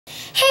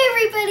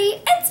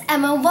everybody, it's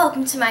Emma.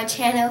 Welcome to my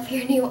channel. If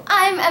you're new,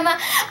 I'm Emma.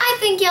 I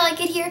think you'll like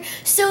it here,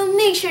 so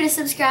make sure to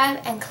subscribe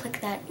and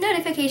click that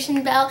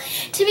notification bell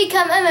to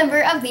become a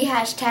member of the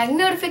hashtag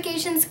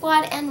notification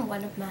squad and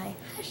one of my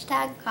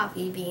hashtag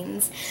coffee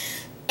beans.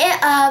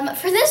 And,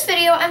 for this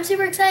video, I'm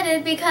super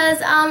excited because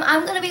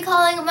I'm going to be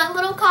calling my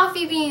little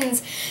coffee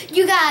beans.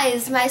 You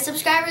guys, my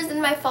subscribers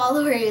and my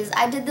followers,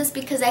 I did this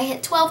because I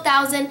hit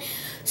 12,000.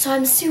 So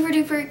I'm super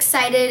duper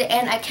excited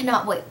and I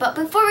cannot wait. But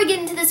before we get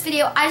into this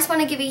video, I just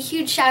want to give a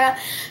huge shout out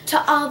to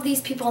all of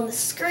these people on the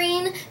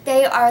screen.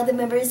 They are the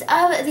members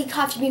of the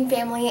Coffee Bean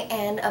family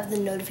and of the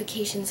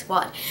notification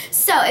squad.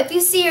 So if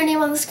you see your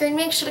name on the screen,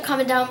 make sure to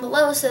comment down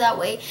below so that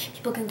way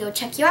people can go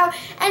check you out.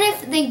 And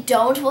if they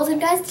don't, well then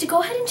guys, to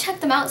go ahead and check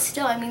them out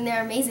still. I mean,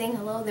 they're amazing.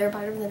 Hello, they're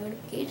part of the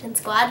notification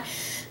squad.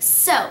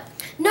 So,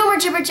 no more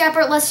jibber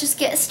jabber, let's just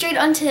get straight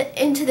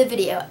into the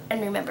video.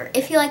 And remember,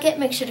 if you like it,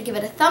 make sure to give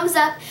it a thumbs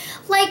up,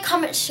 like,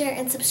 comment, share,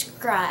 and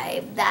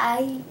subscribe.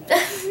 That,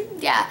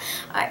 yeah,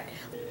 alright.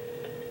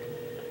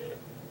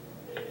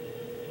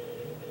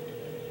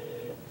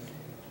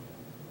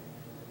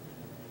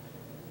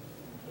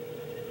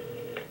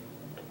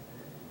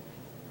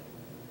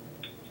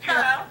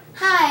 Hello?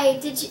 Hi,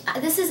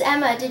 this is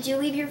Emma. Did you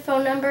leave your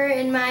phone number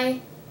in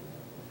my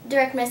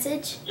direct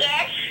message?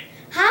 Yes.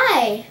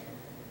 Hi.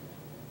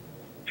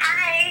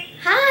 Hi.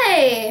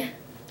 Hi.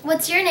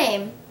 What's your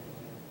name?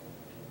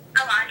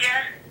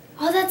 Alondra.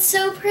 Oh, that's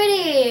so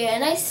pretty.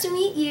 Nice to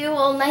meet you.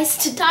 Well, nice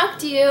to talk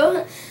to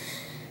you.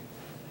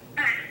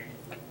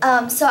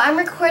 So I'm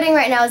recording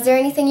right now. Is there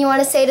anything you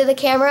want to say to the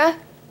camera?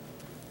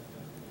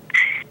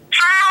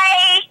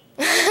 Hi.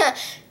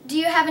 Do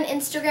you have an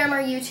Instagram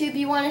or YouTube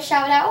you want to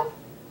shout out?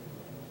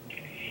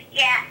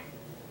 Yeah.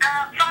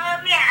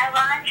 Follow me at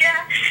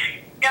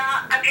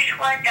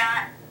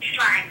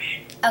Alondra._.slimes.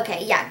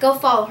 Okay, yeah, go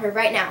follow her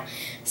right now.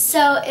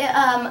 So,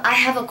 I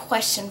have a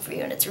question for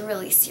you, and it's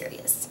really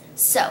serious.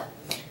 So,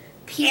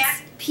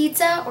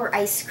 pizza or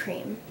ice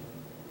cream?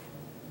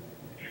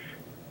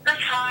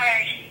 That's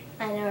hard.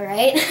 I know,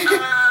 right?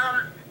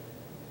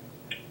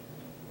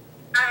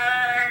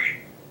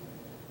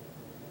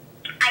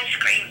 Ice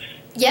cream.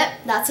 Yep,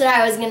 that's what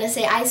I was going to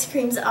say. Ice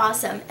cream's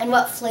awesome. And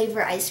what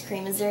flavor ice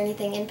cream? Is there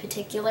anything in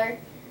particular?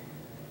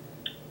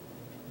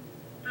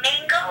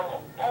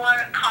 Mango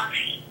or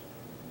coffee?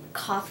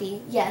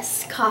 Coffee.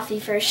 Yes, coffee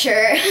for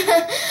sure.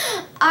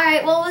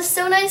 Alright, well, it was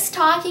so nice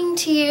talking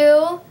to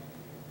you.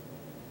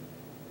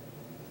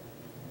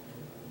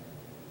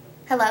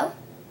 Hello?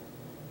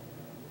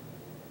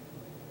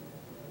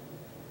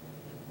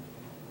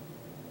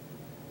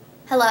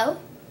 Hello?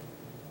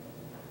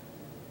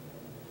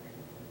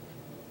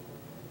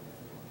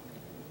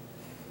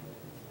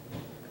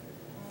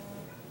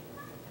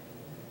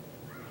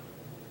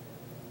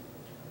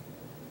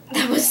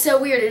 That was so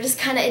weird. It just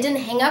kind of, it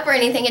didn't hang up or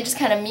anything. It just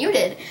kind of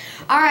muted.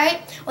 All right.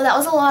 Well, that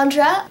was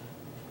Alondra.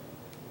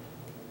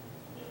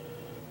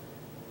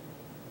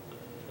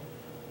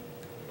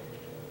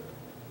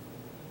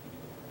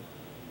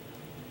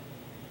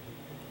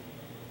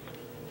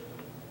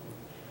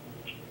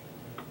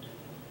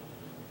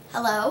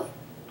 Hello?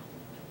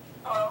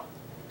 Hello?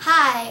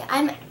 Hi,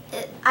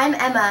 I'm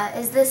Emma.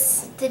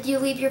 Did you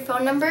leave your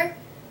phone number?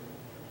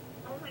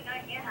 Oh my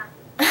god, yeah.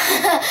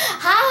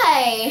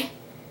 Hi.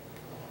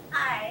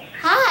 Hi.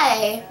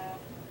 Hi.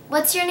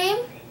 What's your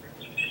name?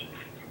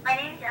 My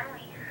name's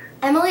Emily.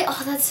 Emily?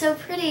 Oh, that's so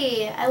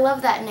pretty. I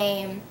love that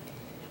name.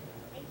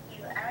 Thank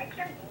you. I like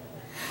your name.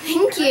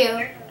 Thank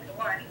you.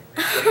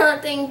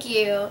 Yours. Thank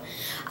you.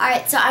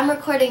 Alright, so I'm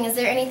recording. Is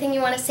there anything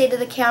you want to say to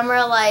the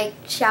camera, like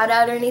shout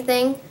out or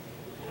anything?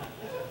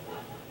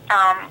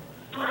 I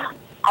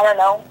don't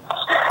know.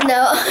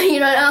 No, you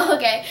don't know?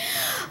 Okay.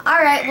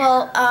 Alright,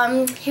 well,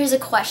 here's a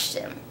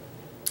question.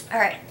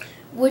 Alright,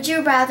 would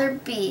you rather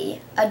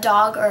be a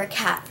dog or a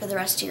cat for the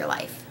rest of your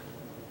life?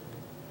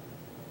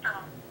 To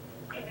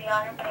be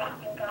honest, I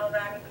think I'll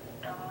rather be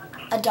a dog.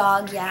 A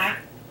dog, yeah.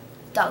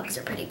 Dogs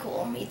are pretty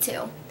cool. Me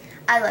too.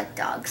 I like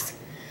dogs.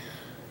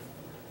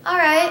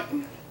 Alright.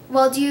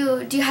 Well, do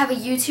you have a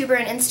YouTube or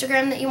an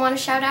Instagram that you want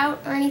to shout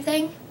out or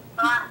anything?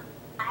 I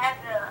have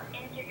the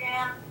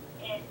Instagram.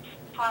 It's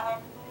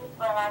fun,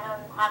 but I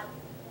don't have.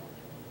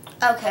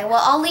 Okay,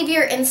 well, I'll leave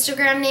your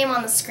Instagram name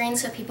on the screen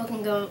so people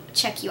can go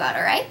check you out,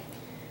 alright?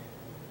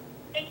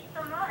 Thank you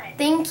so much.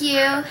 Thank you.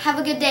 Have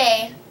a good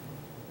day.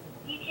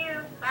 You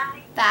too.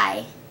 Bye.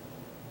 Bye.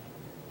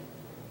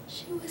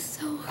 She was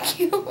so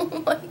cute.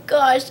 Oh my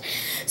gosh.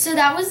 So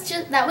that was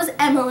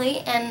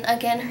Emily, and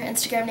again, her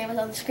Instagram name is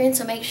on the screen,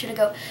 so make sure to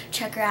go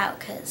check her out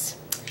because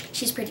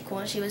she's pretty cool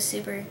and she was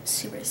super,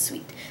 super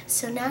sweet.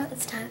 So now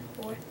it's time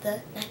for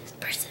the next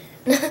person.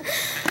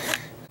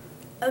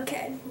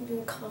 Okay, I'm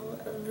gonna call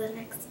the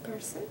next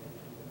person.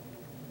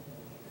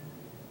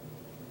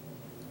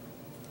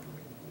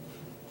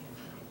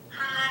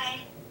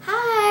 Hi.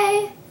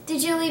 Hi.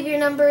 Did you leave your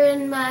number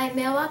in my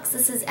mailbox?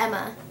 This is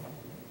Emma.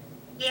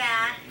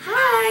 Yeah.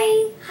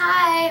 Hi.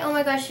 Hi. Oh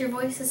my gosh, your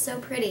voice is so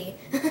pretty.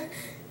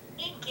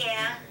 Thank you.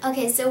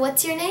 Okay, so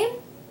what's your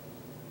name?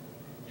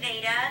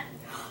 Veda.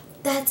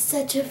 That's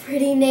such a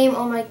pretty name.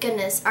 Oh my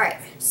goodness. All right.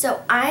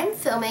 So I'm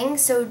filming.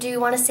 So do you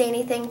want to say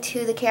anything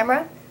to the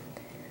camera?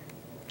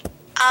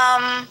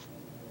 I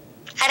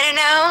don't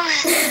know.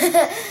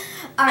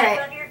 All right.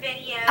 I love your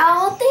videos.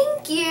 Oh,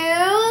 thank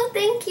you.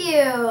 Thank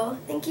you.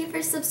 Thank you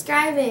for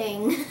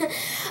subscribing.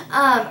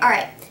 All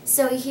right.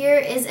 So here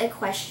is a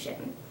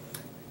question.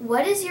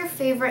 What is your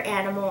favorite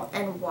animal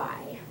and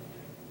why?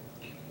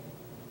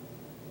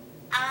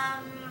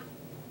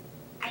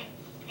 I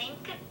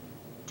think a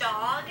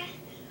dog.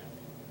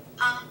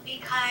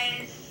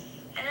 Because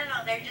I don't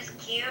know, they're just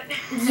cute.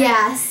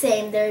 Yeah,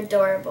 same. They're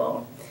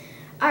adorable.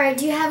 All right.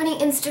 Do you have any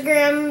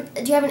Instagram?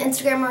 Do you have an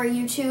Instagram or a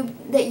YouTube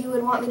that you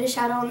would want me to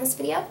shout out on this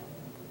video?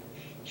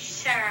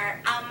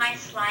 Sure. My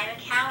slime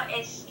account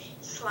is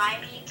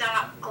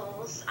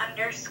slimy.goals_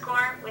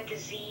 with a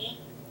Z.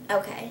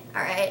 Okay.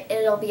 All right.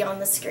 It'll be on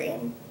the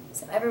screen,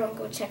 so everyone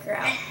go check her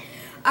out.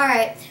 All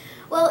right.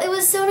 Well, it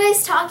was so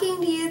nice talking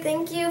to you.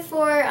 Thank you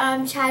for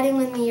chatting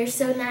with me. You're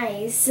so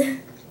nice.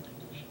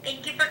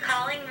 Thank you for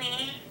calling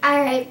me. All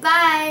right.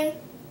 Bye.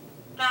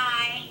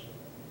 Bye.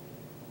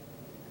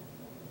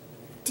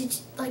 Did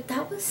you, like,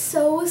 that was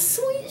so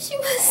sweet. She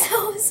was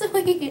so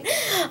sweet.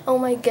 Oh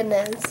my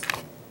goodness.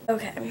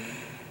 Okay.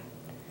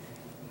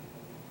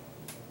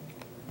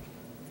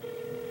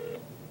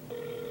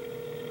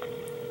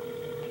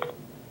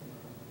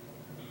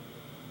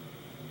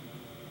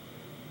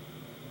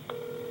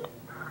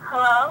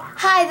 Hello?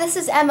 Hi, this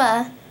is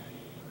Emma.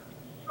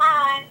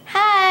 Hi.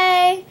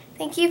 Hi.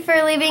 Thank you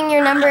for leaving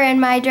your number in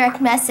my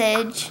direct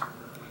message.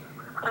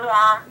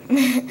 Yeah.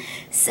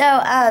 So,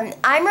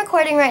 I'm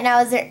recording right now.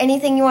 Is there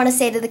anything you want to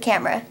say to the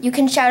camera? You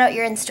can shout out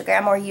your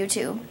Instagram or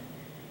YouTube.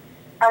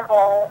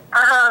 Okay.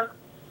 I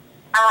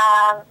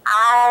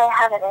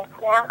have an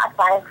Instagram, a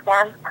slime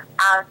Instagram.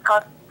 It's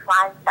called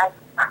Slime Size.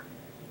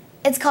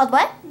 It's called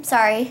what?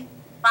 Sorry.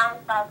 Slime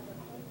Size.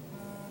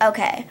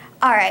 Okay.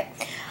 All right.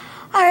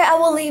 All right, I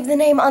will leave the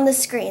name on the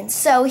screen.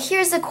 So,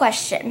 here's a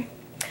question.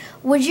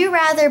 Would you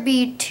rather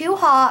be too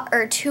hot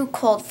or too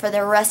cold for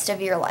the rest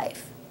of your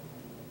life?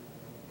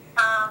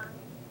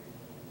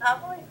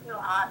 Probably too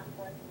hot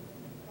because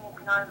you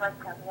can always like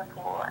come in the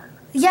pool.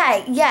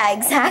 Yeah,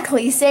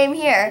 exactly. Same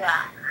here.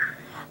 Yeah.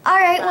 All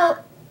right,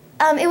 well,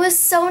 it was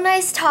so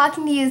nice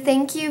talking to you.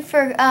 Thank you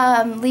for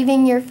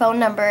leaving your phone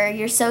number.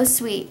 You're so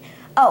sweet.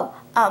 Oh,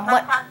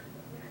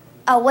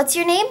 what's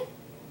your name?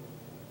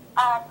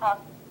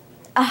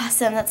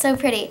 Awesome, that's so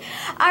pretty.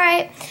 All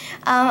right,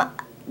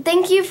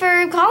 thank you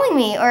for calling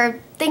me, or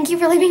thank you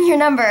for leaving your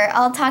number.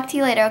 I'll talk to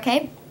you later,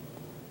 okay?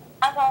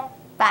 Okay.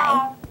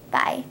 Bye.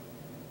 Bye.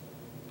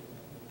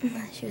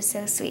 She was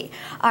so sweet.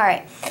 All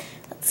right,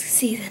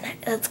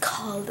 let's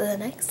call the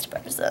next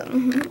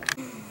person.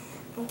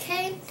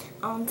 Okay,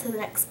 on to the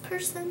next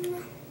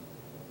person.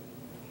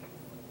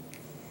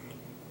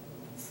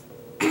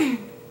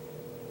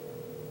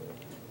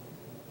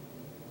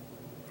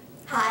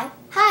 Hi.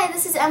 Hi,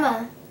 this is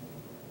Emma.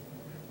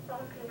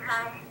 Okay,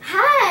 hi.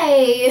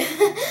 Hi.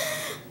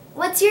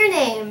 What's your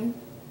name?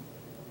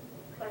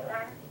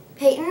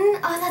 Peyton?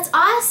 Oh, that's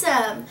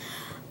awesome.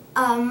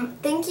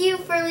 Thank you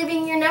for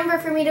leaving your number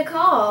for me to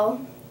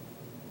call.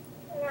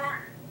 Yeah.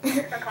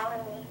 Thanks for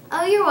calling me.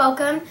 Oh, you're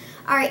welcome.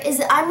 All right,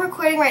 I'm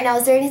recording right now.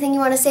 Is there anything you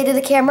want to say to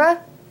the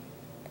camera?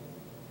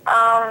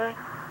 Can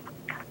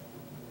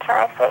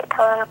I tell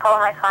them to follow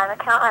my slime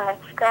account on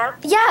Instagram?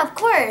 Yeah, of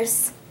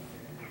course.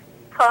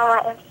 Follow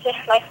my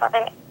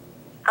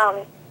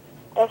slime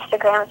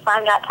Instagram,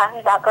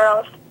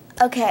 slime.tiny.girls.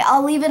 Okay,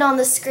 I'll leave it on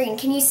the screen.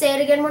 Can you say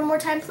it again one more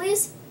time,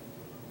 please?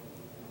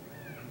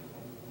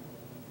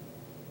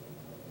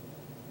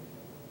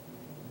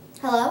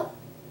 Hello?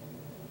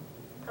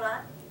 Hello?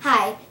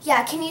 Hi.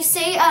 Yeah, can you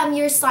say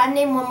your slime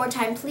name one more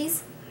time,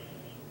 please?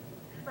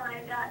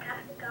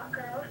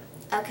 Slime.tiny.girls.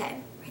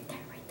 Okay. Right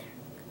there.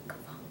 Go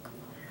on.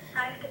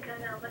 I have to go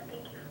now, but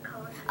thank you for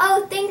calling.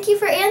 Oh, thank you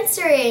for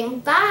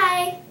answering.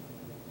 Bye.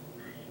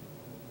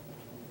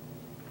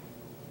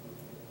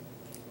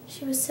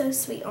 She was so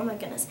sweet. Oh my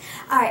goodness.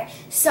 All right.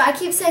 So I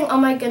keep saying, oh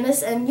my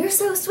goodness, and you're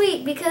so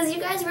sweet because you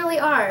guys really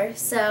are.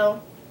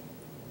 So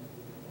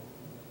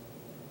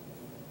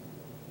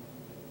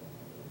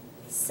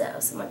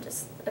someone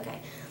just, okay.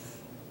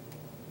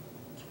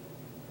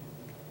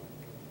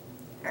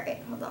 All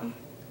right, hold on.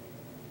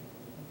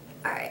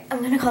 All right, I'm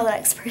going to call the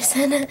next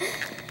person.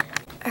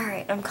 All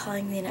right, I'm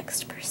calling the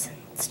next person.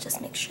 Let's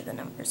just make sure the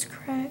number's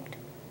correct.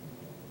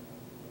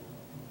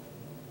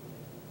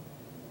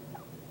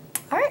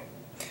 All right,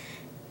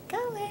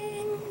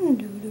 going.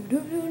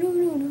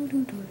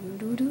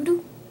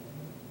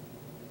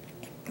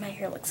 My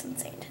hair looks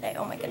insane today.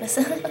 Oh my goodness.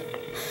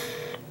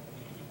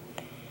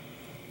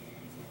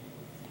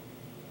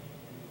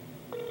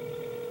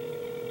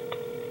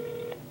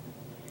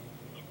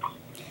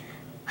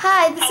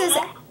 Hi,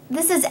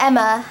 this is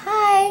Emma.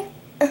 Hi.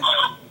 Hi!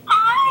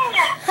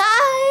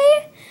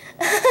 Hi.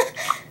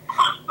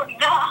 Oh my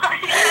gosh,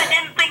 I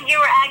didn't think you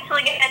were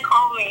actually going to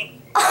call me.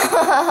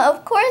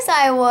 Of course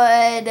I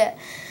would.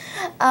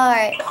 All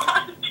right.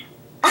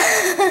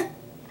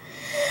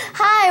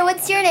 Hi,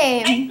 what's your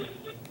name?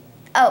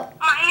 Oh,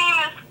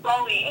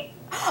 Chloe.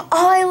 Oh,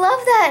 I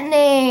love that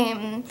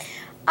name.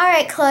 All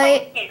right,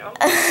 Chloe. Thank you.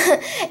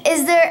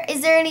 is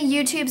there any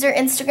YouTubes or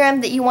Instagram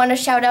that you want to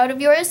shout out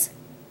of yours?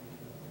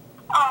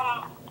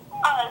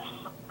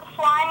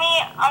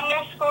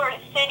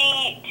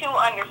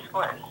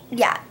 Slimy_city2_.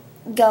 Yeah,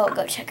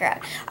 go check her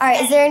out. All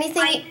right, is there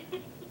anything?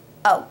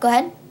 Oh, go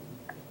ahead.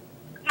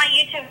 My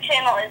YouTube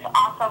channel is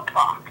Awesome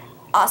Fox.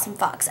 Awesome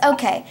Fox.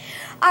 Okay.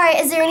 All right,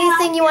 is there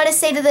anything you want to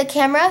say to the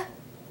camera?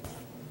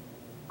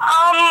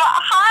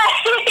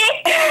 Hi.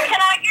 Can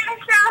I get a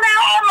shout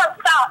out?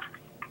 Stop.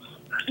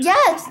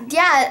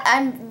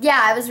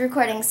 Yeah, I was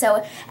recording,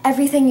 so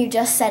everything you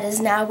just said is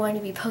now going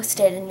to be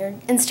posted in your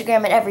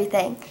Instagram and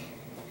everything.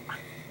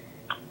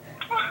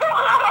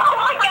 Oh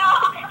my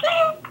God.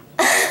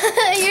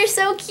 You're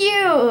so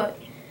cute.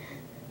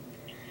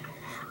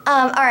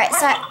 All right,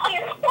 so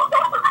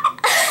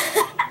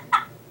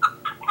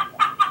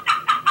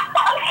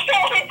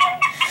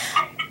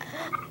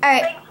all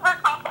right.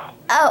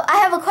 Oh, I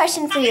have a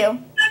question for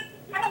you.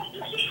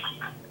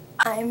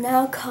 I'm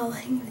now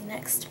calling the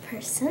next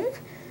person.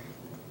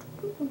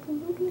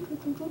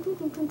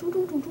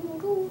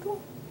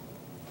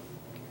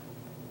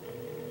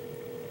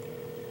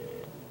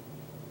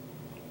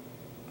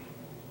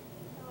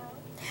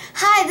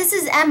 Hi, this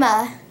is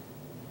Emma.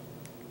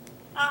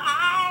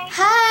 Hi.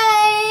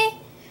 Hi.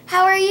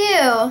 How are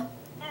you?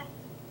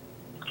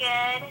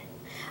 Good.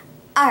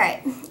 All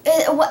right.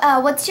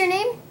 What's your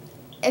name?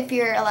 If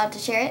you're allowed to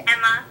share it.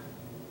 Emma.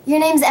 Your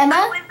name's Emma?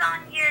 I was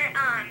on your,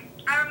 I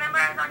remember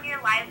I was on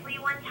your Lively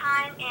one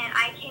time, and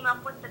I came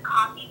up with the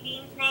coffee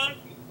beans name,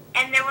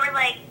 and there were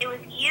like, it was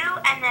you,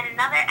 and then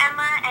another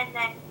Emma, and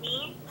then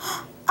me.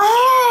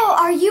 Oh,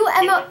 are you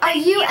Emma? Are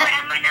you You were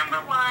Emma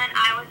 #1,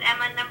 I was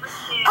Emma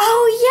 #2.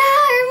 Oh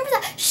yeah, I remember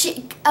that.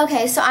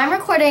 Okay, so I'm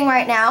recording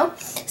right now.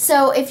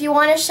 So if you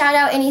want to shout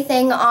out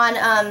anything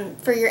on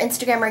for your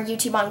Instagram or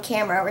YouTube on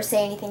camera, or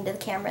say anything to the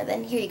camera,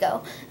 then here you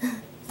go.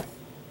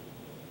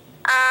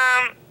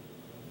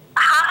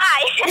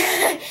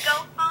 Hi. Go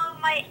follow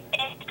my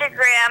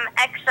Instagram,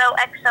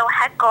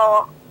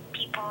 XOXOHeckle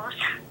peoples.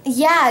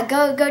 Yeah,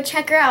 go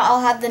check her out. I'll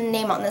have the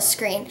name on the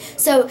screen.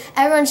 So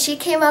everyone, she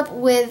came up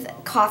with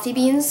coffee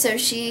beans, so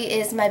she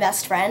is my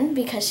best friend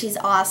because she's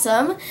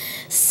awesome.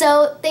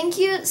 So thank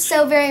you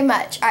so very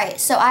much. All right,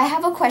 so I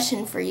have a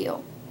question for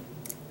you.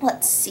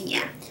 Let's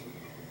see.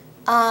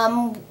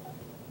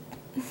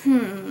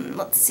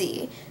 Let's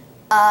see.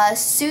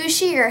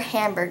 Sushi or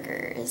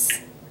hamburgers?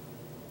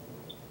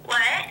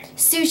 What?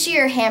 Sushi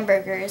or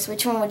hamburgers?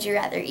 Which one would you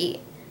rather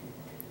eat?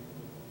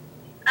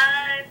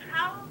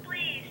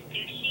 Probably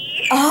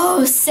sushi.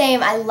 Oh,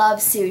 same. I love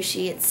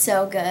sushi. It's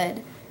so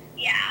good.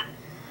 Yeah.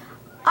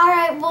 All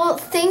right. Well,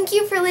 thank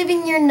you for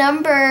leaving your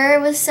number.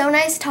 It was so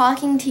nice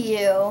talking to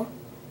you.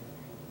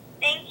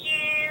 Thank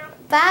you.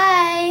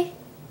 Bye.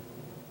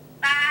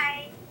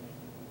 Bye.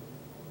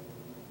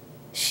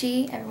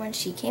 Everyone,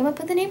 she came up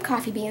with the name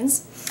Coffee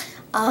Beans.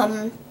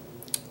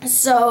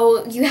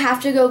 So you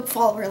have to go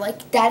follow her.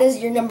 Like, that is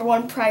your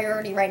 #1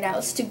 priority right now,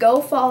 is to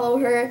go follow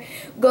her.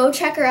 Go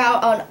check her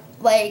out on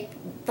like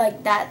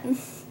that.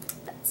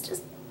 That's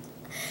just,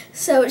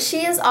 so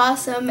she is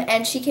awesome,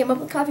 and she came up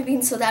with Coffee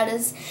Beans, so that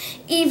is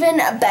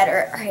even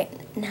better. All right,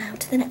 now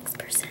to the next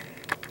person.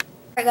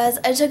 All right, guys,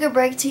 I took a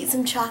break to eat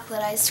some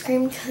chocolate ice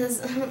cream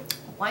because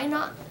why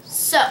not?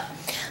 So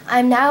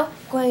I'm now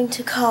going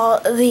to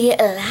call the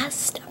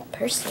last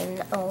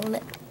person on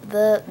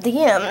the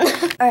DM.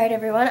 Alright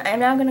everyone, I'm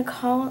now gonna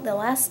call the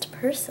last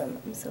person.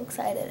 I'm so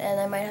excited,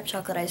 and I might have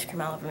chocolate ice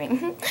cream all over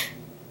me.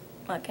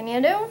 What can you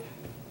do?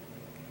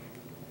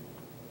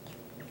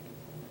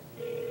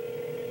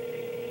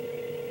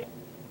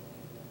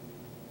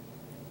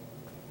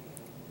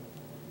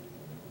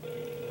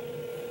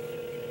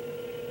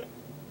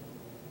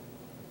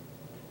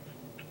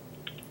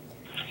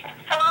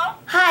 Hello?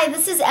 Hi,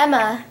 this is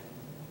Emma.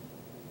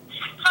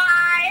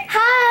 Hi.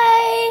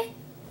 Hi!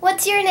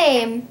 What's your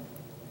name?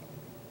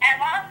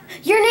 Emma?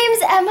 Your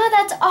name's Emma?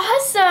 That's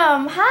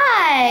awesome!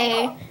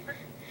 Hi!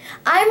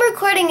 I'm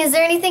recording. Is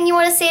there anything you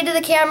want to say to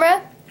the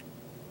camera?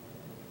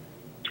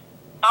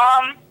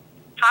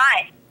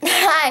 Hi.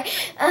 Hi.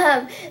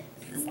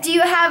 Do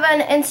you have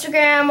an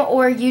Instagram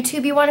or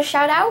YouTube you want to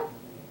shout out?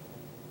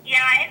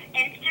 Yeah, I have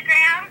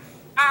Instagram.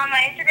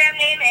 My Instagram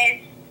name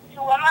is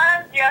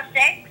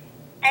Swimma06,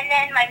 and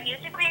then my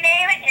musical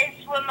name is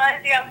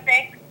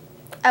Swimma06.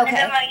 And Okay.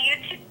 then my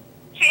YouTube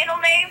channel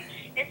name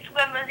is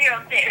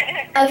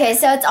Swimma06. Okay,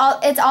 so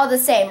it's all the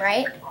same,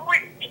 right?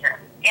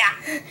 Yeah.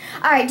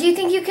 All right. Do you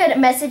think you could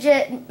message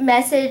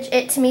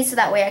it to me so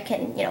that way I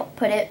can,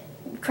 put it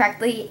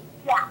correctly?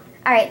 Yeah.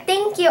 All right.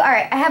 Thank you. All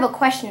right. I have a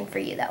question for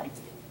you though.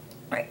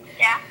 All right.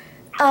 Yeah.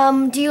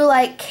 Do you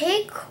like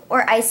cake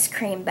or ice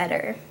cream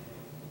better?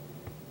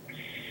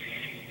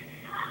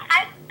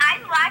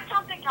 I'm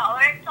lactose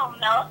intolerant, so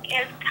milk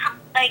is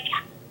like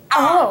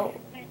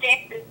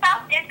this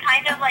stuff is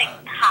kind of like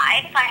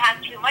high if I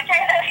have too much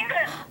ice cream.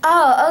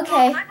 Oh,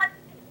 okay.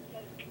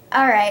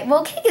 Alright,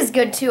 well, cake is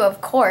good too,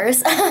 of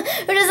course.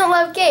 Who doesn't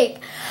love cake?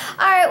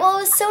 Alright, well,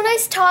 it was so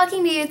nice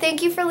talking to you.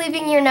 Thank you for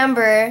leaving your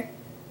number.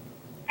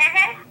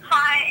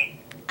 Hi.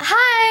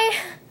 Hi.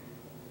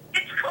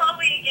 It's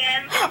Chloe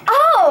again.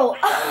 Oh,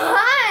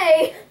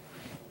 hi.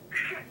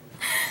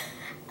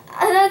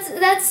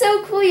 That's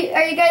so cool.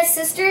 Are you guys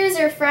sisters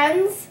or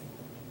friends?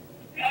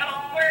 No,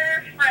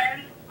 we're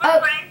friends.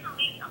 We're friends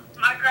with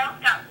my Girl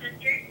Scout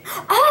sisters.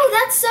 Oh,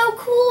 that's so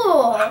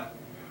cool.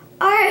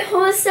 Alright,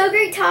 well, it was so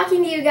great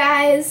talking to you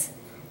guys.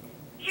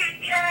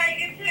 Yeah,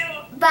 you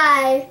too.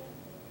 Bye.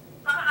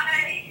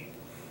 Bye.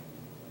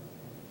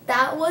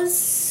 That was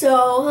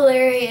so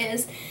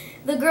hilarious.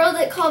 The girl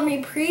that called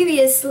me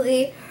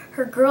previously,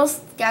 her Girl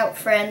Scout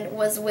friend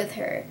was with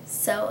her.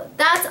 So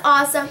that's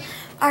awesome.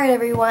 Alright,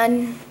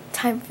 everyone.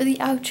 Time for the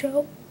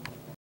outro.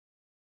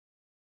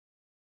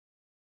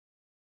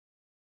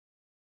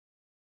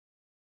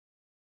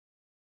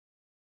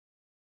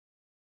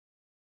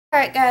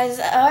 Alright guys,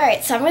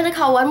 alright, so I'm going to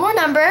call one more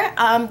number.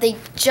 They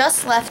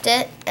just left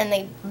it and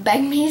they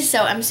begged me,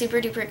 so I'm super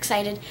duper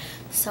excited.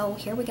 So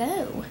here we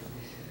go.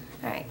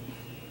 Alright.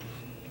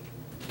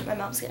 My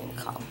mom's getting a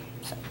call.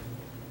 So.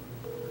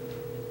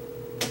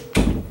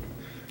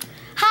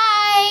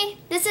 Hi,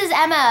 this is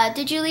Emma.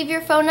 Did you leave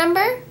your phone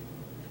number?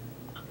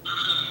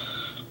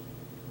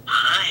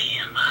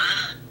 Hi,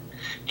 Emma.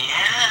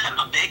 Yeah, I'm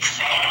a big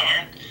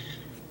fan.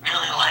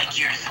 Really like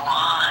your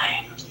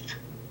slimes.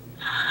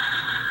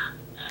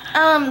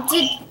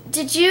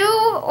 Did you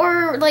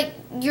or like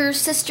your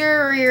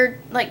sister or your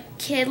like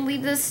kid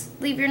leave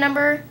your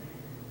number?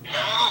 No,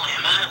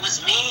 Emma, it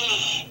was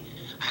me.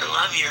 I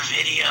love your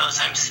videos.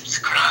 I'm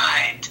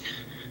subscribed.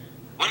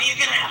 When are you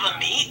gonna have a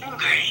meet and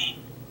greet?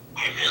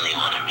 I really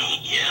want to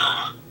meet you.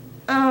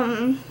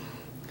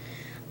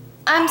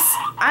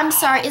 I'm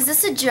sorry. Is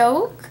this a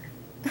joke?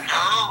 No,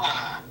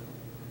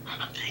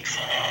 I'm a big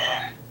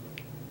fan.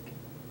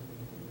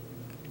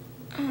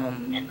 I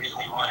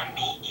really want to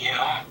meet you.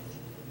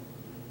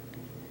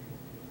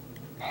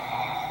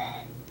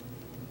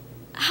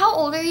 How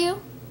old are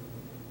you?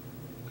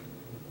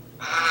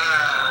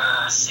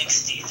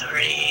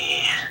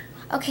 63.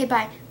 Okay,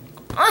 bye.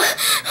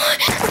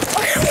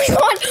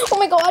 Oh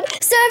my god.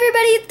 So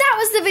everybody, that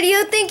was the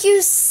video. Thank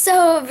you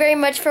so very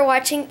much for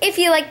watching. If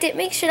you liked it,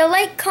 make sure to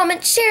like,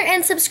 comment, share,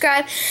 and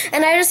subscribe.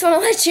 And I just want to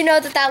let you know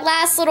that that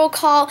last little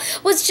call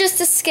was just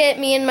a skit.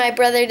 Me and my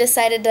brother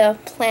decided to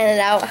plan it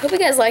out. I hope you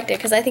guys liked it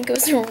because I think it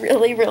was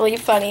really, really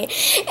funny.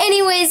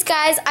 Anyways,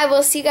 guys, I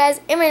will see you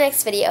guys in my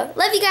next video.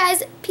 Love you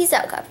guys. Peace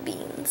out, coffee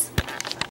beans.